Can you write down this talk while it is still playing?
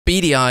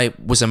Beady Eye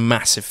was a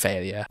massive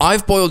failure.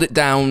 I've boiled it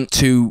down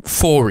to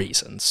 4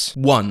 reasons.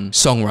 1,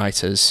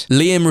 songwriters.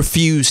 Liam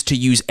refused to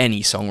use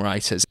any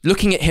songwriters.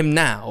 Looking at him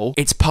now,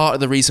 it's part of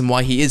the reason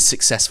why he is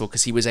successful,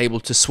 because he was able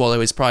to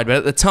swallow his pride. But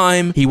at the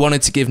time, he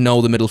wanted to give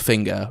Noel the middle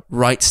finger,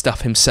 write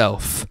stuff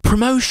himself.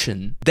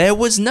 Promotion. There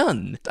was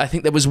none. I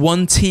think there was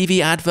one TV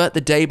advert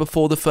the day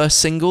before the first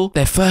single.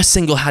 Their first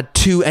single had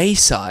 2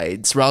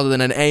 A-sides rather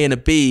than an A and a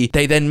B.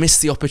 They then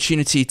missed the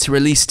opportunity to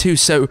release 2,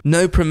 so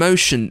no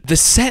promotion. The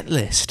set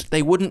list,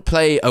 they wouldn't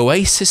play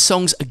Oasis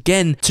songs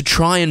again to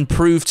try and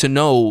prove to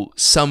Noel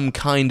some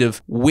kind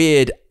of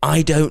weird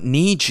I don't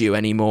need you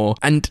anymore.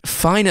 And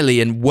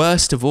finally, and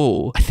worst of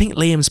all, I think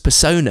Liam's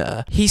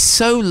persona. He's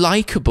so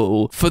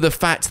likable for the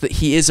fact that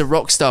he is a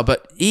rock star,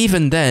 but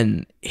even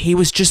then, he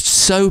was just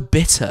so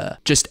bitter.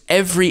 Just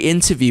every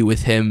interview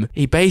with him,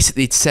 he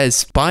basically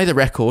says, buy the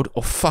record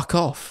or fuck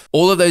off.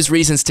 All of those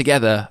reasons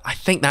together, I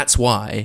think that's why.